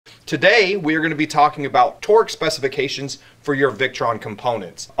Today, we are going to be talking about torque specifications for your Victron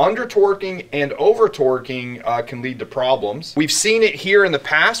components. Under-torquing and over-torquing can lead to problems. We've seen it here in the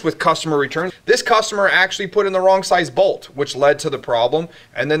past with customer returns. This customer actually put in the wrong size bolt, which led to the problem,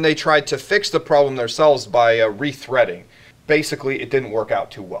 and then they tried to fix the problem themselves by rethreading. Basically, it didn't work out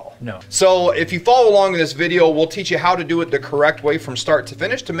too well. No. So if you follow along in this video, we'll teach you how to do it the correct way from start to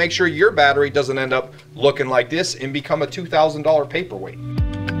finish to make sure your battery doesn't end up looking like this and become a $2,000 paperweight.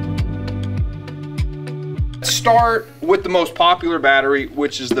 Start with the most popular battery,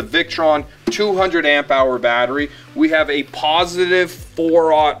 which is the Victron 200 amp hour battery. We have a positive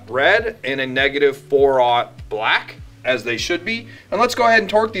 4/0 red and a negative 4/0 black, as they should be. And let's go ahead and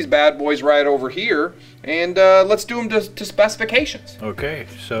torque these bad boys right over here, and let's do them to specifications. Okay,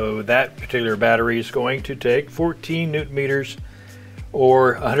 so that particular battery is going to take 14 Newton meters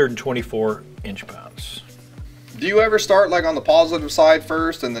or 124 inch-pounds. Do you ever start like on the positive side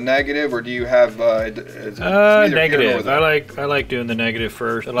first and the negative, or do you have negative? I like doing the negative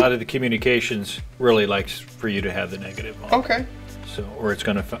first. A lot of the communications really likes for you to have the negative on. Okay. So, or it's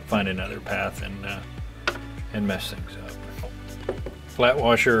going to find another path and mess things up. Flat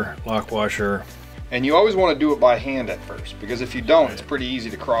washer, lock washer. And you always want to do it by hand at first, because if you don't, it's pretty easy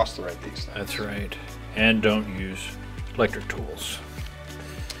to cross thread these things. That's right. And don't use electric tools.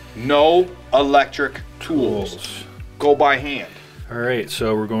 No electric tools. Go by hand. All right,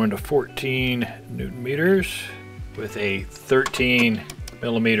 so we're going to 14 Newton meters with a 13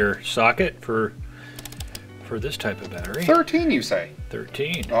 millimeter socket for this type of battery. 13, you say?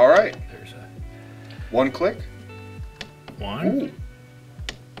 13. All right. There's a one click. One.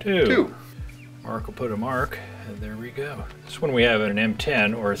 Ooh. Two. Mark will put a mark, and there we go. This one we have an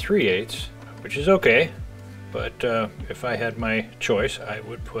M10 or a 3/8, which is okay. But if I had my choice, I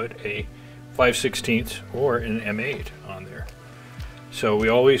would put a 5/16 or an M8 on there. So we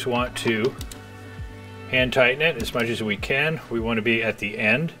always want to hand tighten it as much as we can. We want to be at the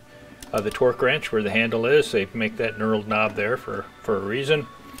end of the torque wrench where the handle is. They make that knurled knob there for a reason.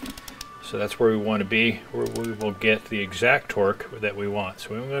 So that's where we want to be, where we will get the exact torque that we want. So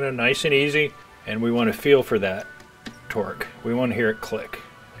we want it nice and easy, and we want to feel for that torque. We want to hear it click.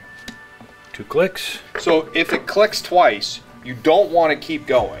 2 clicks. So if it clicks twice, you don't want to keep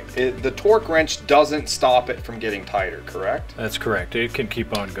going. The torque wrench doesn't stop it from getting tighter, correct? That's correct. It can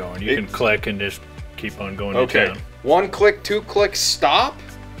keep on going. You can click and just keep on going. Okay. Down. 1 click, 2 clicks, stop.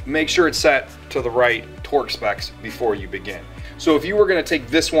 Make sure it's set to the right torque specs before you begin. So if you were going to take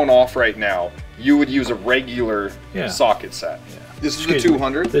this one off right now, you would use a regular socket set. Yeah. This is the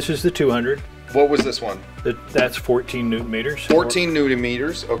 200. This is the 200. What was this one? That's 14 Newton meters. 14 Newton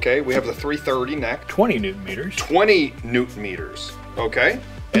meters. Okay. We have the 330 next. 20 Newton meters. 20 Newton meters. Okay.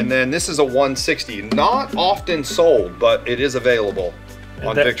 And then this is a 160. Not often sold, but it is available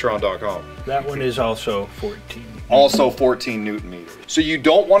on Victron.com. That one is also 14. Also 14 Newton meters. So you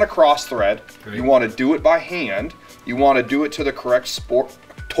don't want to cross thread. Right. You want to do it by hand. You want to do it to the correct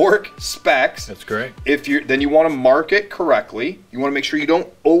torque specs. That's correct. Then you want to mark it correctly. You want to make sure you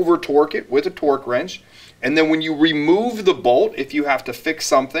don't over torque it with a torque wrench. And then when you remove the bolt, if you have to fix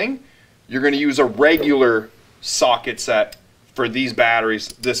something, you're going to use a regular socket set. For these batteries,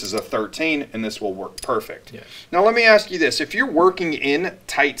 this is a 13, and this will work perfect. Yes. Now let me ask you this. If you're working in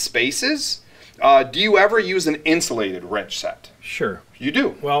tight spaces, do you ever use an insulated wrench set? Sure. You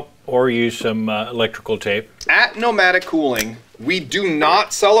do? Well, or use some electrical tape. At Nomadic Cooling, we do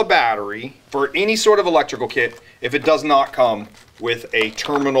not sell a battery for any sort of electrical kit if it does not come with a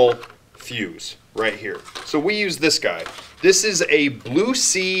terminal fuse right here. So we use this guy. This is a Blue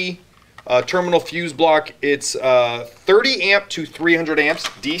Sea terminal fuse block. It's 30 amp to 300 amps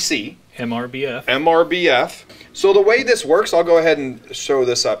DC. MRBF. MRBF. So the way this works, I'll go ahead and show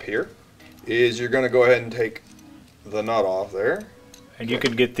this up here, is you're going to go ahead and take the nut off there. And you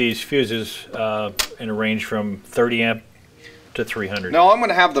can get these fuses in a range from 30 amp to 300. Now I'm going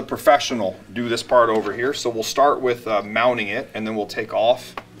to have the professional do this part over here. So we'll start with mounting it, and then we'll take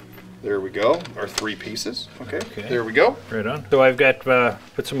off. There we go, our 3 pieces. Okay, there we go. Right on. So I've got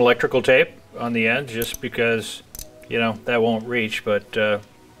put some electrical tape on the end just because, you know, that won't reach, but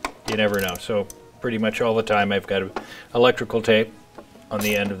you never know. So pretty much all the time I've got electrical tape on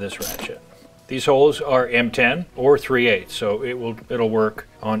the end of this ratchet. These holes are M10 or 3/8, so it'll work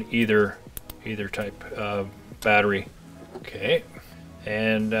on either type of battery. Okay,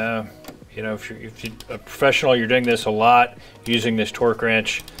 and you know, if you're a professional, you're doing this a lot, using this torque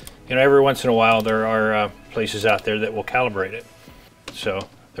wrench. You know, every once in a while there are places out there that will calibrate it. So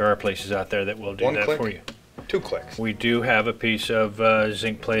there are places out there that will do that for you. 2 clicks. We do have a piece of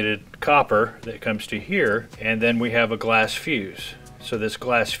zinc-plated copper that comes to here, and then we have a glass fuse. So this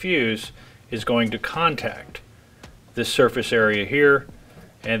glass fuse is going to contact this surface area here,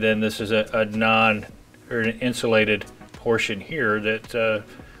 and then this is a an insulated portion here that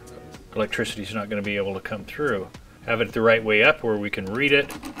electricity is not going to be able to come through. Have it the right way up where we can read it.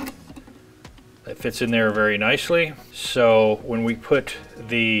 That fits in there very nicely. So when we put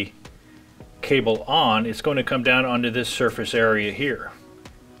the cable on, it's going to come down onto this surface area here.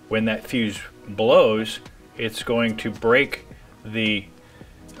 When that fuse blows, it's going to break the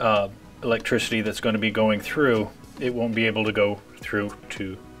electricity that's going to be going through. It won't be able to go through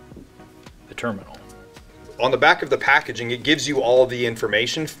to the terminal. On the back of the packaging, it gives you all the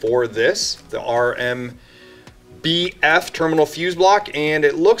information for this, the RMBF terminal fuse block, and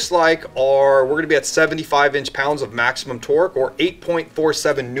it looks like we're going to be at 75 inch-pounds of maximum torque, or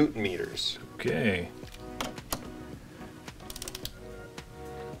 8.47 Newton meters. Okay.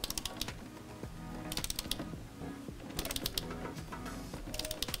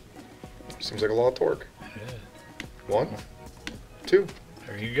 Seems like a lot of torque. 1, 2.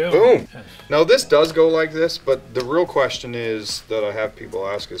 There you go. Boom. Yes. Now this does go like this, but the real question is that I have people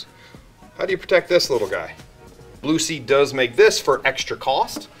ask is, how do you protect this little guy? Blue Sea does make this for extra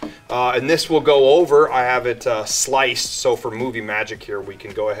cost, and this will go over. I have it sliced, so for movie magic here, we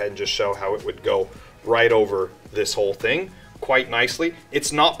can go ahead and just show how it would go right over this whole thing quite nicely.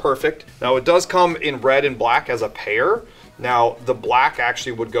 It's not perfect. Now it does come in red and black as a pair. Now the black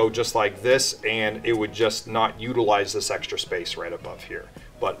actually would go just like this, and it would just not utilize this extra space right above here,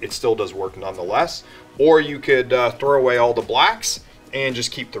 but it still does work nonetheless. Or you could throw away all the blacks and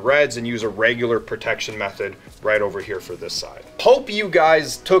just keep the reds and use a regular protection method right over here for this side. Hope you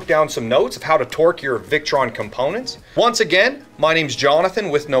guys took down some notes of how to torque your Victron components. Once again, my name's Jonathan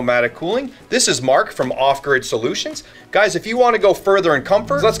with Nomadic Cooling. This is Mark from Off Grid Solutions. Guys, if you want to go further in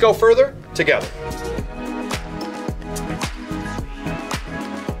comfort, let's go further together.